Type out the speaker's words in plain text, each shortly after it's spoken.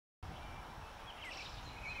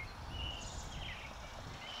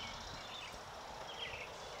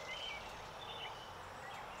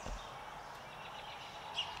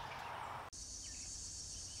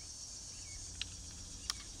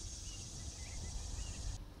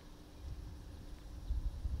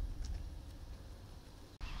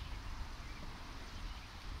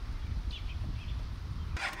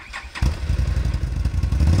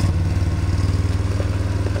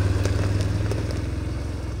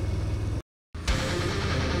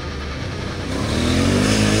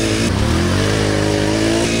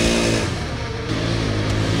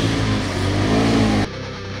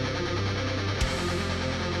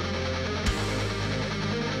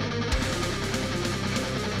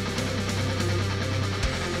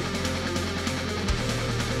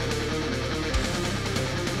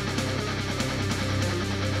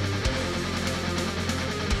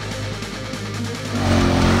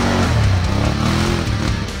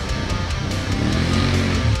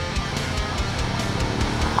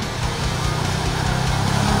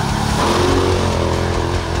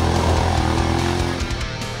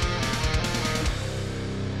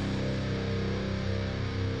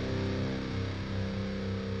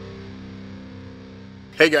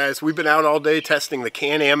Hey guys, we've been out all day testing the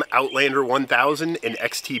Can Am Outlander 1000 in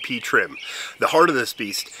XTP trim. The heart of this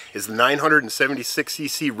beast is the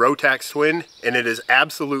 976cc Rotax twin, and it is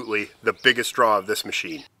absolutely the biggest draw of this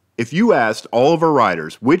machine. If you asked all of our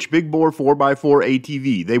riders which big bore 4x4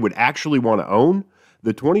 ATV they would actually want to own,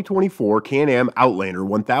 the 2024 Can Am Outlander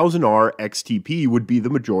 1000R XTP would be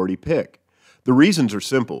the majority pick. The reasons are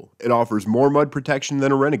simple. It offers more mud protection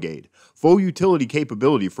than a Renegade, full utility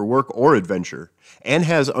capability for work or adventure, and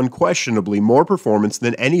has unquestionably more performance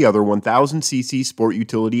than any other 1000cc Sport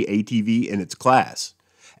Utility ATV in its class,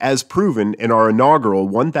 as proven in our inaugural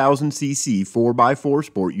 1000cc 4x4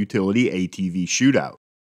 Sport Utility ATV Shootout.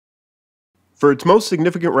 For its most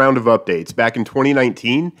significant round of updates back in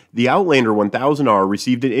 2019, the Outlander 1000R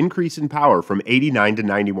received an increase in power from 89 to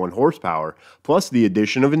 91 horsepower, plus the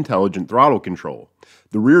addition of intelligent throttle control.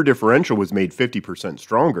 The rear differential was made 50%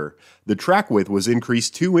 stronger. The track width was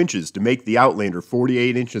increased 2 inches to make the Outlander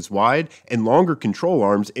 48 inches wide, and longer control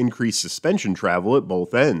arms increased suspension travel at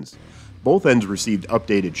both ends. Both ends received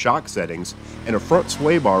updated shock settings, and a front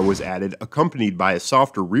sway bar was added, accompanied by a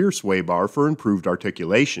softer rear sway bar for improved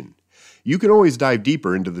articulation. You can always dive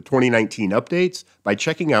deeper into the 2019 updates by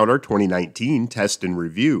checking out our 2019 test and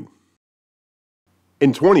review.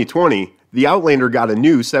 In 2020, the Outlander got a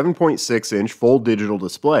new 7.6-inch full digital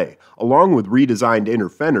display, along with redesigned inner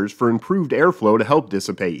fenders for improved airflow to help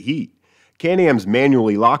dissipate heat. Can Am's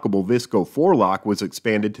manually lockable Visco 4-lock was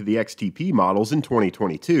expanded to the XTP models in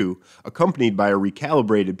 2022, accompanied by a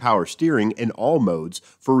recalibrated power steering in all modes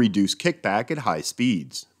for reduced kickback at high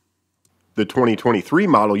speeds. The 2023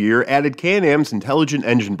 model year added Can Am's intelligent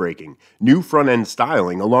engine braking, new front-end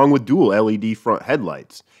styling along with dual LED front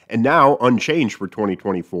headlights, and now Unchanged for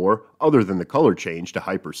 2024, other than the color change to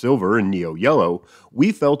Hyper Silver and Neo Yellow,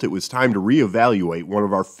 we felt it was time to reevaluate one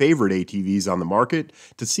of our favorite ATVs on the market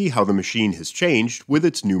to see how the machine has changed with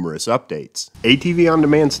its numerous updates. ATV On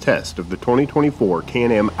Demand's test of the 2024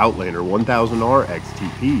 Can Am Outlander 1000R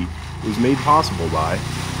XTP was made possible by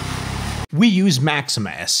We use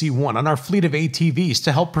Maxima SC1 on our fleet of ATVs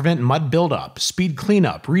to help prevent mud buildup, speed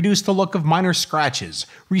cleanup, reduce the look of minor scratches,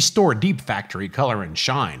 restore deep factory color and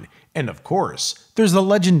shine, and of course, there's the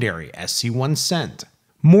legendary SC1 scent.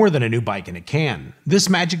 More than a new bike in a can, this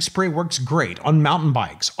magic spray works great on mountain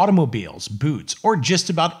bikes, automobiles, boots, or just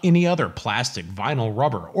about any other plastic, vinyl,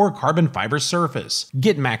 rubber, or carbon fiber surface.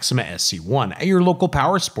 Get Maxima SC1 at your local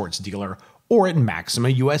power sports dealer or at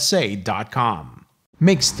MaximaUSA.com.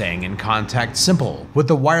 Make staying in contact simple with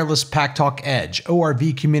the wireless PackTalk Edge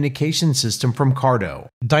ORV communication system from Cardo.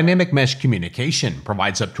 Dynamic mesh communication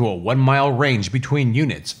provides up to a 1-mile range between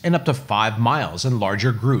units and up to 5 miles in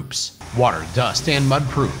larger groups. Water, dust, and mud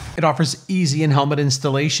proof. It offers easy in-helmet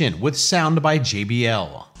installation with sound by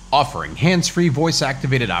JBL. Offering hands-free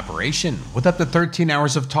voice-activated operation with up to 13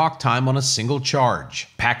 hours of talk time on a single charge.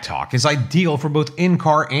 PackTalk is ideal for both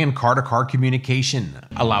in-car and car-to-car communication,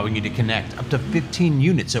 allowing you to connect up to 15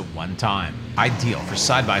 units at one time. Ideal for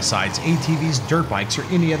side-by-sides, ATVs, dirt bikes, or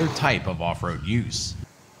any other type of off-road use.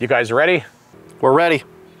 You guys ready? We're ready.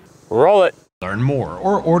 Roll it. Learn more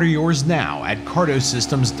or order yours now at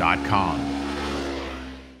cardosystems.com.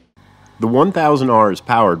 The 1000R is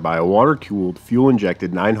powered by a water-cooled,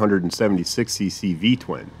 fuel-injected 976cc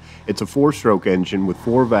V-twin. It's a 4-stroke engine with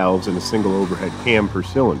 4 valves and a single overhead cam per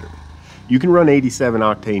cylinder. You can run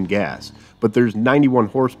 87-octane gas, but there's 91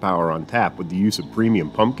 horsepower on tap with the use of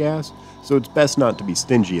premium pump gas, so it's best not to be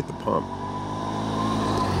stingy at the pump.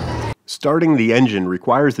 Starting the engine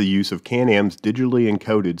requires the use of Can Am's digitally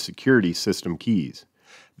encoded security system keys.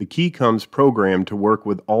 The key comes programmed to work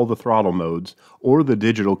with all the throttle modes, or the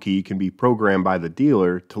digital key can be programmed by the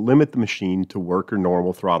dealer to limit the machine to work or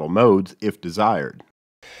normal throttle modes if desired.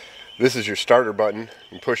 This is your starter button.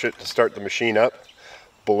 You push it to start the machine up.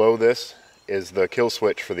 Below this is the kill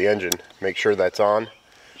switch for the engine. Make sure that's on.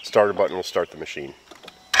 Starter button will start the machine.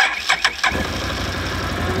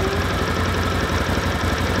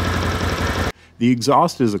 The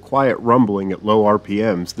exhaust is a quiet rumbling at low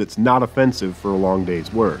RPMs that's not offensive for a long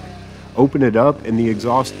day's work. Open it up and the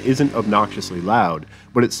exhaust isn't obnoxiously loud,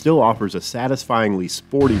 but it still offers a satisfyingly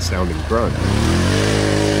sporty sounding grunt.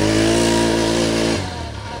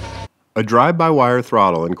 A drive-by-wire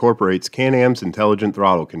throttle incorporates Can Am's intelligent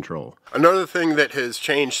throttle control. Another thing that has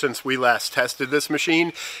changed since we last tested this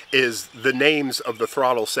machine is the names of the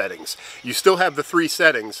throttle settings. You still have the 3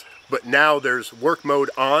 settings, but now there's work mode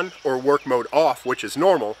on or work mode off, which is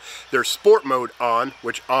normal. There's sport mode on,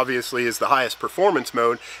 which obviously is the highest performance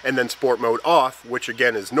mode, and then sport mode off, which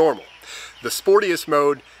again is normal. The sportiest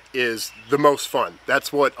mode is the most fun.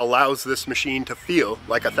 That's what allows this machine to feel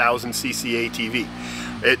like a 1000cc ATV.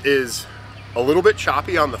 It is a little bit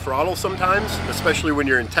choppy on the throttle sometimes, especially when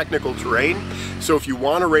you're in technical terrain. So if you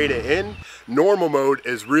want to rein it in, normal mode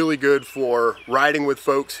is really good for riding with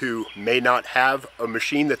folks who may not have a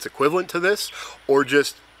machine that's equivalent to this, or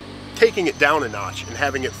just taking it down a notch and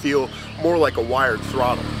having it feel more like a wired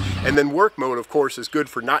throttle. And then work mode, of course, is good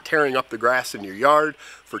for not tearing up the grass in your yard,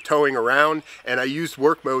 for towing around. And I used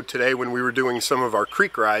work mode today when we were doing some of our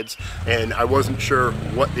creek rides, and I wasn't sure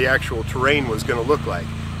what the actual terrain was going to look like.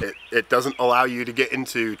 It doesn't allow you to get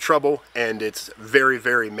into trouble, and it's very,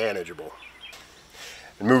 very manageable.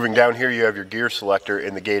 And moving down here, you have your gear selector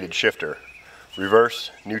in the gated shifter.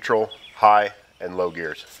 Reverse, neutral, high, and low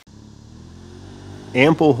gears.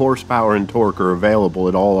 Ample horsepower and torque are available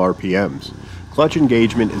at all RPMs. Clutch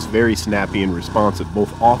engagement is very snappy and responsive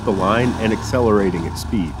both off the line and accelerating at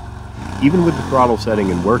speed. Even with the throttle setting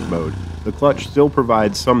in work mode, the clutch still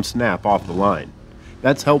provides some snap off the line.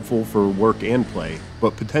 That's helpful for work and play,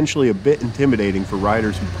 but potentially a bit intimidating for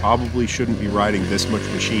riders who probably shouldn't be riding this much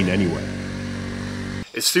machine anyway.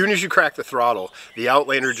 As soon as you crack the throttle, the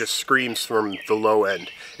Outlander just screams from the low end.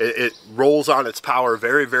 It rolls on its power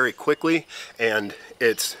very, very quickly, and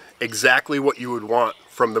it's exactly what you would want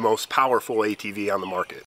from the most powerful ATV on the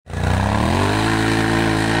market.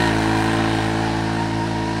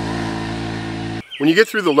 When you get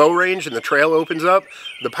through the low range and the trail opens up,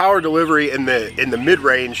 the power delivery in the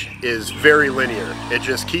mid-range is very linear. It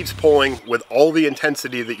just keeps pulling with all the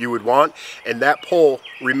intensity that you would want, and that pull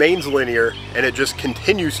remains linear, and it just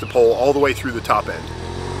continues to pull all the way through the top end.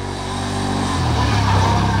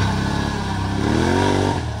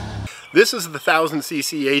 This is the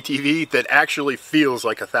 1000cc ATV that actually feels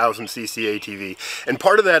like a 1000cc ATV, and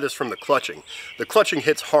part of that is from the clutching. The clutching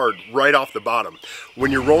hits hard right off the bottom.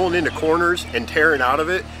 When you're rolling into corners and tearing out of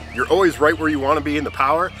it, you're always right where you want to be in the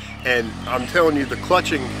power, and I'm telling you, the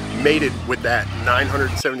clutching mated with that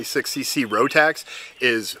 976cc Rotax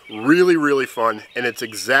is really, really fun, and it's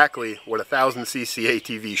exactly what a 1000cc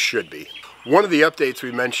ATV should be. One of the updates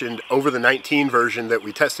we mentioned over the 19 version that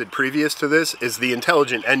we tested previous to this is the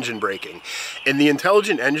intelligent engine braking. And the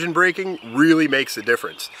intelligent engine braking really makes a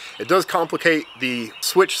difference. It does complicate the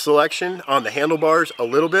switch selection on the handlebars a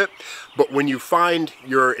little bit, but when you find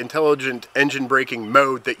your intelligent engine braking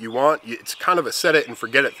mode that you want, it's kind of a set it and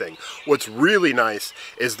forget it thing. What's really nice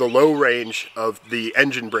is the low range of the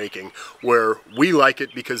engine braking, where we like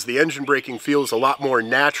it because the engine braking feels a lot more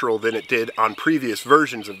natural than it did on previous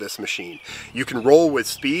versions of this machine. You can roll with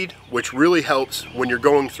speed, which really helps when you're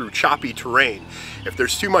going through choppy terrain. If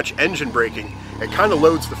there's too much engine braking, it kind of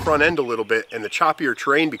loads the front end a little bit, and the choppier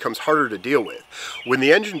terrain becomes harder to deal with. When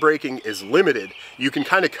the engine braking is limited, you can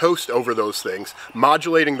kind of coast over those things,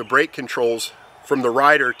 modulating the brake controls from the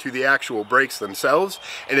rider to the actual brakes themselves,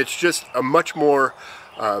 and it's just a much more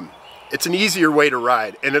it's an easier way to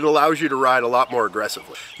ride, and it allows you to ride a lot more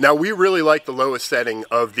aggressively. Now, we really like the lowest setting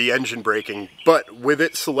of the engine braking, but with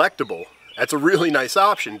it selectable, that's a really nice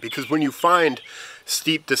option, because when you find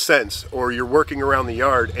steep descents or you're working around the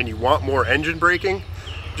yard and you want more engine braking,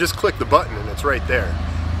 just click the button and it's right there.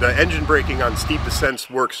 The engine braking on steep descents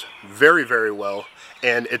works very, very well,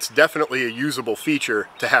 and it's definitely a usable feature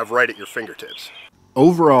to have right at your fingertips.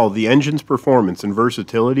 Overall, the engine's performance and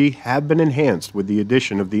versatility have been enhanced with the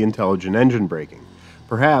addition of the intelligent engine braking.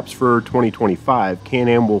 Perhaps for 2025, Can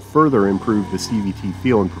Am will further improve the CVT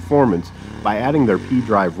feel and performance by adding their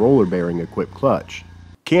P-Drive roller bearing equipped clutch.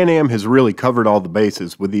 Can Am has really covered all the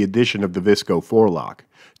bases with the addition of the Visco 4-lock.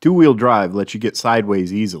 Two-wheel drive lets you get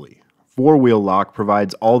sideways easily. Four-wheel lock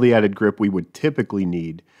provides all the added grip we would typically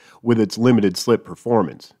need with its limited slip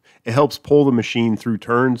performance. It helps pull the machine through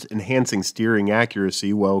turns, enhancing steering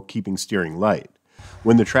accuracy while keeping steering light.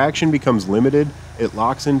 When the traction becomes limited, it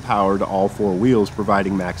locks in power to all four wheels,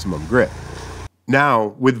 providing maximum grip.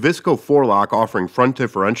 Now, with Visco 4-lock offering front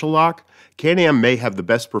differential lock, Can Am may have the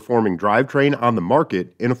best performing drivetrain on the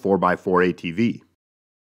market in a 4x4 ATV.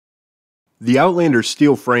 The Outlander's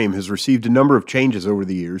steel frame has received a number of changes over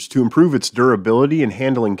the years to improve its durability and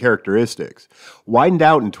handling characteristics. Widened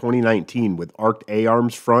out in 2019 with arced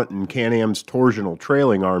A-arms front and Can Am's torsional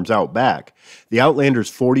trailing arms out back, the Outlander's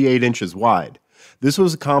 48 inches wide. This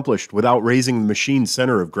was accomplished without raising the machine's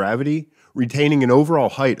center of gravity, retaining an overall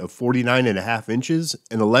height of 49.5 inches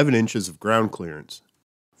and 11 inches of ground clearance.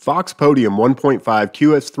 Fox Podium 1.5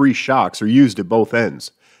 QS3 shocks are used at both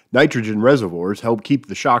ends. Nitrogen reservoirs help keep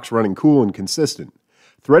the shocks running cool and consistent.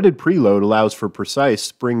 Threaded preload allows for precise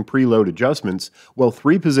spring preload adjustments, while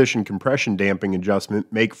 3-position compression damping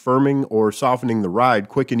adjustment make firming or softening the ride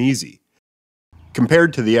quick and easy.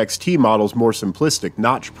 Compared to the XT model's more simplistic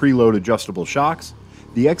notch preload adjustable shocks,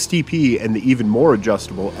 The XTP and the even more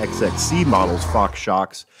adjustable XXC models Fox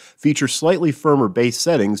shocks feature slightly firmer base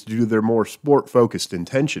settings due to their more sport-focused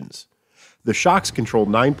intentions. The shocks control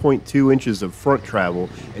 9.2 inches of front travel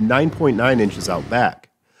and 9.9 inches out back.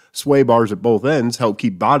 Sway bars at both ends help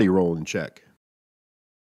keep body roll in check.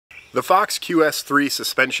 The Fox QS3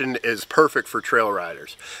 suspension is perfect for trail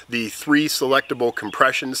riders. The 3 selectable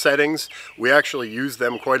compression settings, we actually use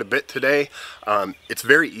them quite a bit today. It's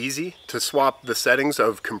very easy to swap the settings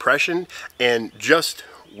of compression, and just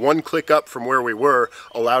one click up from where we were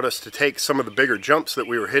allowed us to take some of the bigger jumps that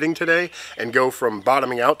we were hitting today and go from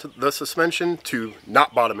bottoming out the suspension to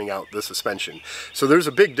not bottoming out the suspension. So there's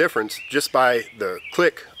a big difference just by the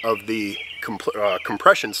click of the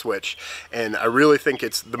compression switch, and I really think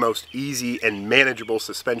it's the most easy and manageable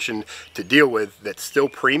suspension to deal with that's still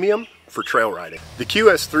premium for trail riding. The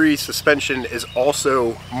QS3 suspension is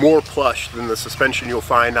also more plush than the suspension you'll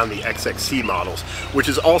find on the XXC models, which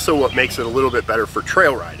is also what makes it a little bit better for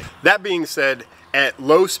trail riding. That being said, at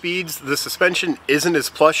low speeds, the suspension isn't as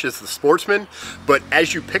plush as the Sportsman, but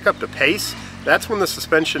as you pick up the pace, that's when the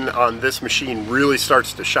suspension on this machine really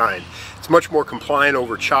starts to shine. It's much more compliant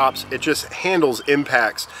over chops. It just handles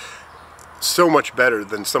impacts so much better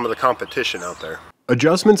than some of the competition out there.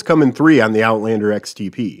 Adjustments come in 3 on the Outlander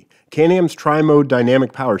XTP. Can Am's Tri-Mode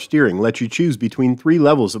Dynamic Power Steering lets you choose between 3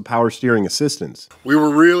 levels of power steering assistance. We were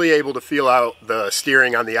really able to feel out the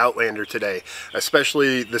steering on the Outlander today,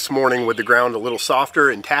 especially this morning with the ground a little softer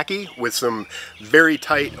and tacky with some very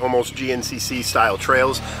tight, almost GNCC style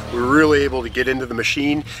trails. We were really able to get into the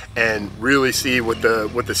machine and really see what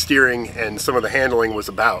the steering and some of the handling was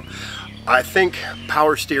about. I think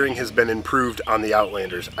power steering has been improved on the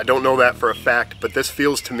Outlanders. I don't know that for a fact, but this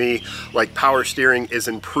feels to me like power steering is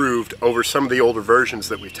improved over some of the older versions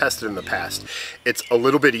that we've tested in the past. It's a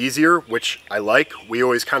little bit easier, which I like. We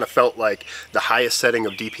always kind of felt like the highest setting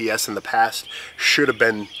of DPS in the past should have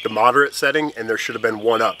been the moderate setting, and there should have been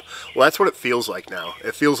one up. Well, that's what it feels like now.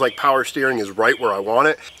 It feels like power steering is right where I want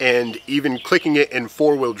it, and even clicking it in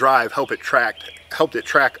 4-wheel drive helped it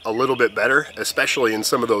track a little bit better, especially in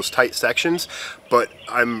some of those tight sections. But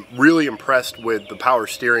I'm really impressed with the power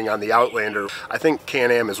steering on the Outlander. I think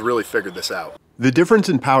Can Am has really figured this out. The difference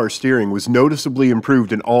in power steering was noticeably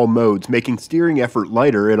improved in all modes, making steering effort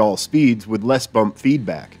lighter at all speeds with less bump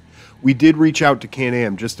feedback. We did reach out to Can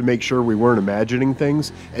Am just to make sure we weren't imagining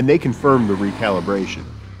things, and they confirmed the recalibration.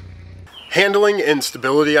 Handling and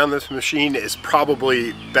stability on this machine is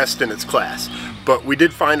probably best in its class, but we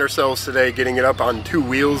did find ourselves today getting it up on 2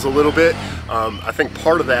 wheels a little bit. I think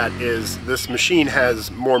part of that is this machine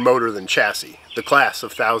has more motor than chassis. The class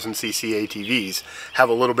of 1000cc ATVs have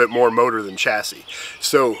a little bit more motor than chassis.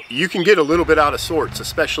 So you can get a little bit out of sorts,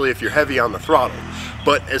 especially if you're heavy on the throttle.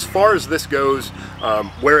 But as far as this goes,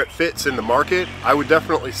 where it fits in the market, I would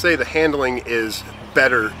definitely say the handling is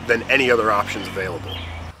better than any other options available.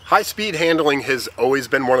 High-speed handling has always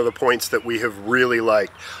been one of the points that we have really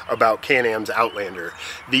liked about Can Am's Outlander.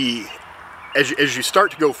 As you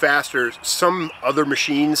start to go faster, some other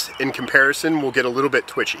machines in comparison will get a little bit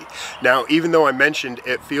twitchy. Now, even though I mentioned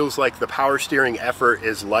it feels like the power steering effort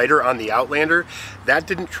is lighter on the Outlander, that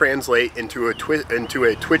didn't translate into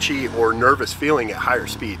a twitchy or nervous feeling at higher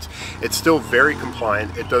speeds. It's still very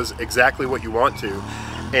compliant. It does exactly what you want to.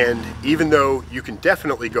 And even though you can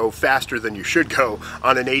definitely go faster than you should go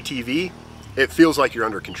on an ATV, it feels like you're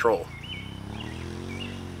under control.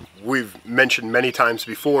 We've mentioned many times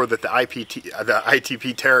before that the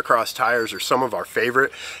ITP Terracross tires are some of our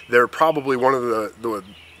favorite. They're probably one of the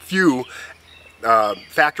few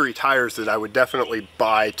factory tires that I would definitely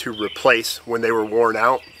buy to replace when they were worn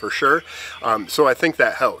out, for sure. So I think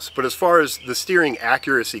that helps. But as far as the steering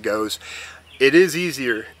accuracy goes, it is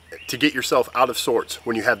easier to get yourself out of sorts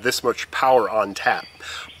when you have this much power on tap.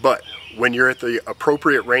 But when you're at the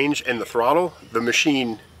appropriate range and the throttle, the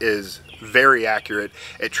machine is very accurate.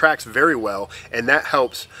 It tracks very well, and that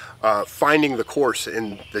helps finding the course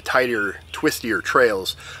in the tighter, twistier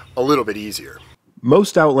trails a little bit easier.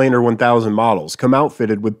 Most Outlander 1000 models come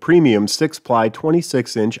outfitted with premium 6-ply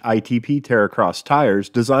 26-inch ITP Terracross tires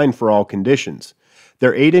designed for all conditions.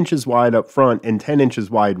 They're 8 inches wide up front and 10 inches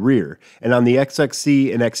wide rear, and on the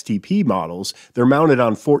XXC and XTP models, they're mounted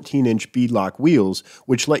on 14-inch beadlock wheels,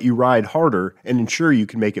 which let you ride harder and ensure you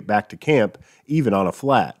can make it back to camp, even on a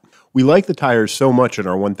flat. We like the tires so much in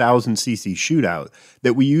our 1000cc Shootout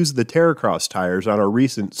that we used the Terracross tires on our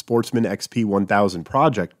recent Sportsman XP 1000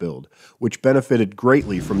 project build, which benefited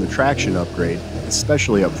greatly from the traction upgrade,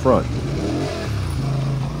 especially up front.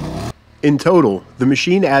 In total, the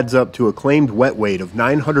machine adds up to a claimed wet weight of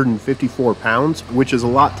 954 pounds, which is a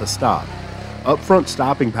lot to stop. Upfront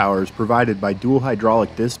stopping power is provided by dual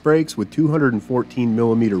hydraulic disc brakes with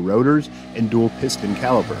 214mm rotors and dual piston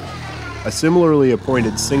calipers. A similarly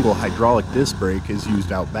appointed single hydraulic disc brake is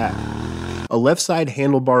used out back. A left side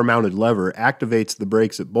handlebar mounted lever activates the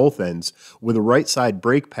brakes at both ends, with a right side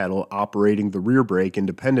brake pedal operating the rear brake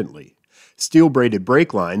independently. Steel braided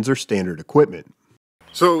brake lines are standard equipment.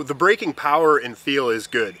 So the braking power and feel is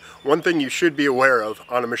good. One thing you should be aware of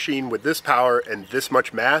on a machine with this power and this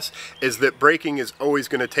much mass is that braking is always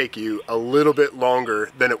going to take you a little bit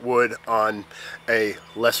longer than it would on a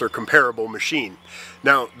lesser comparable machine.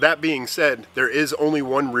 Now, that being said, there is only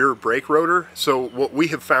one rear brake rotor, so what we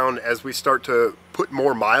have found as we start to put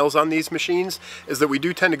more miles on these machines is that we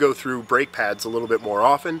do tend to go through brake pads a little bit more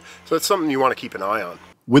often, so it's something you want to keep an eye on.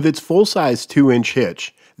 With its full-size 2-inch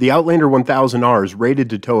hitch, the Outlander 1000R is rated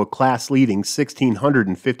to tow a class-leading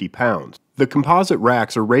 1,650 pounds. The composite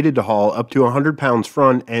racks are rated to haul up to 100 pounds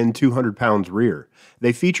front and 200 pounds rear.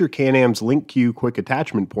 They feature Can Am's Link Q quick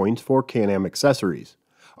attachment points for Can Am accessories.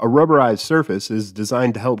 A rubberized surface is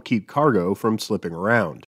designed to help keep cargo from slipping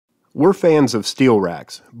around. We're fans of steel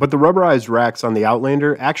racks, but the rubberized racks on the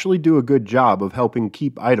Outlander actually do a good job of helping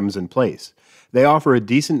keep items in place. They offer a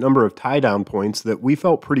decent number of tie-down points that we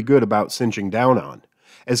felt pretty good about cinching down on.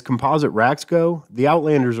 As composite racks go, the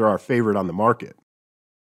Outlanders are our favorite on the market.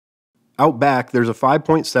 Out back, there's a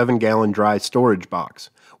 5.7-gallon dry storage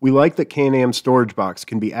box. We like that Can Am's storage box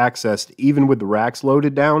can be accessed even with the racks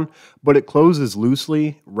loaded down, but it closes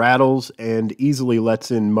loosely, rattles, and easily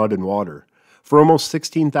lets in mud and water. For almost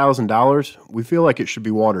 $16,000, we feel like it should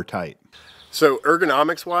be watertight. So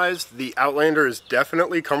ergonomics-wise, the Outlander is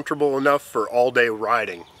definitely comfortable enough for all-day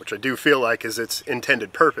riding, which I do feel like is its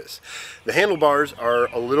intended purpose. The handlebars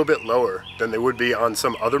are a little bit lower than they would be on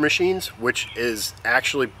some other machines, which is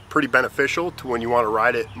actually pretty beneficial to when you want to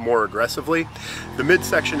ride it more aggressively. The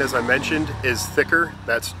midsection, as I mentioned, is thicker.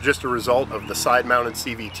 That's just a result of the side-mounted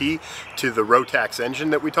CVT to the Rotax engine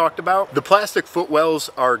that we talked about. The plastic footwells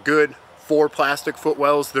are good. For plastic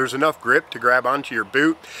footwells, there's enough grip to grab onto your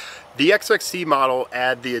boot. The XXC model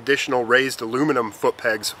add the additional raised aluminum foot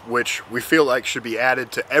pegs, which we feel like should be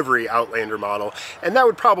added to every Outlander model, and that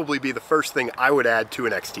would probably be the first thing I would add to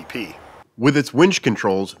an XTP. With its winch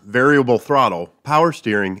controls, variable throttle, power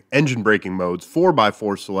steering, engine braking modes,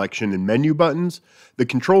 4x4 selection, and menu buttons, the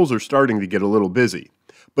controls are starting to get a little busy.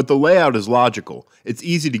 But the layout is logical, it's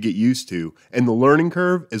easy to get used to, and the learning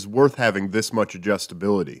curve is worth having this much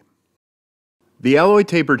adjustability. The alloy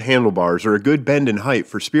tapered handlebars are a good bend in height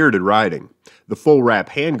for spirited riding. The full wrap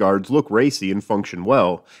handguards look racy and function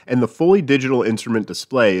well, and the fully digital instrument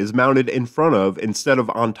display is mounted in front of instead of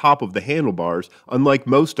on top of the handlebars, unlike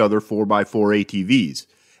most other 4x4 ATVs.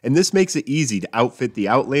 And this makes it easy to outfit the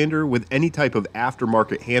Outlander with any type of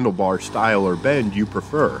aftermarket handlebar style or bend you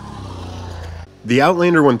prefer. The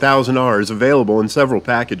Outlander 1000R is available in several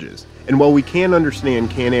packages, and while we can understand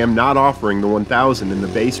Can Am not offering the 1000 in the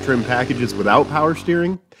base trim packages without power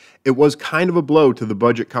steering, it was kind of a blow to the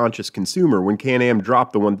budget-conscious consumer when Can Am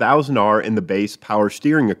dropped the 1000R in the base power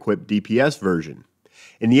steering equipped DPS version.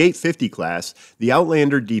 In the 850 class, the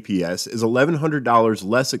Outlander DPS is $1,100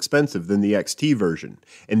 less expensive than the XT version,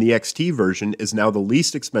 and the XT version is now the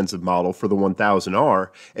least expensive model for the 1000R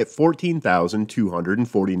at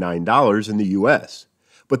 $14,249 in the US.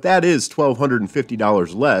 But that is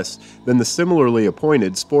 $1,250 less than the similarly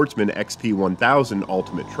appointed Sportsman XP 1000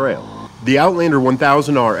 Ultimate Trail. The Outlander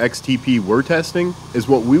 1000R XTP we're testing is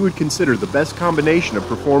what we would consider the best combination of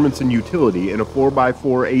performance and utility in a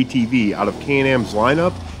 4x4 ATV out of Can Am's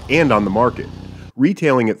lineup and on the market.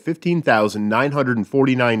 Retailing at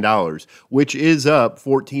 $15,949, which is up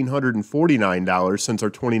 $1,449 since our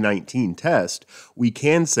 2019 test, we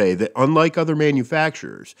can say that unlike other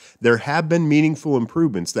manufacturers, there have been meaningful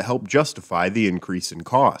improvements that help justify the increase in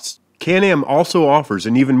cost. Can Am also offers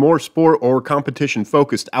an even more sport or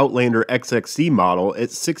competition-focused Outlander XXC model at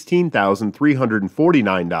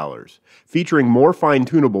 $16,349, featuring more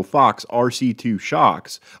fine-tunable Fox RC2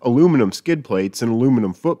 shocks, aluminum skid plates, and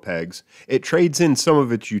aluminum foot pegs. It trades in some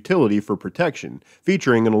of its utility for protection,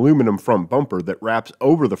 featuring an aluminum front bumper that wraps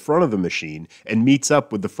over the front of the machine and meets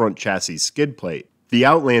up with the front chassis skid plate. The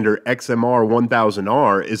Outlander XMR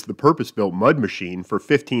 1000R is the purpose-built mud machine for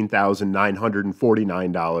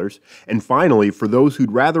 $15,949. And finally, for those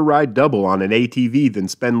who'd rather ride double on an ATV than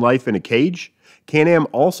spend life in a cage, Can Am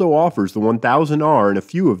also offers the 1000R in a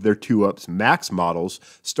few of their 2-Ups Max models,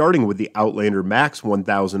 starting with the Outlander Max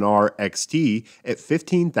 1000R XT at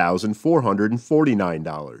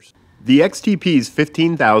 $15,449. The XTP's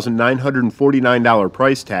 $15,949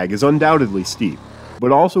 price tag is undoubtedly steep,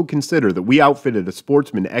 But also consider that we outfitted a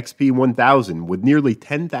Sportsman XP 1000 with nearly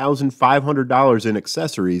 $10,500 in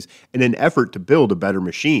accessories in an effort to build a better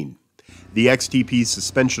machine. The XTP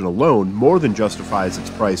suspension alone more than justifies its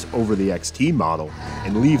price over the XT model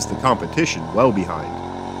and leaves the competition well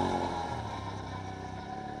behind.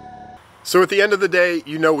 So at the end of the day,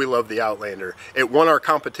 you know we love the Outlander. It won our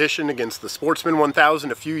competition against the Sportsman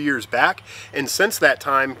 1000 a few years back, and since that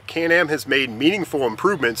time, Can Am has made meaningful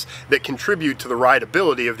improvements that contribute to the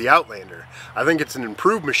rideability of the Outlander. I think it's an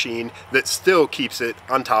improved machine that still keeps it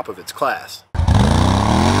on top of its class.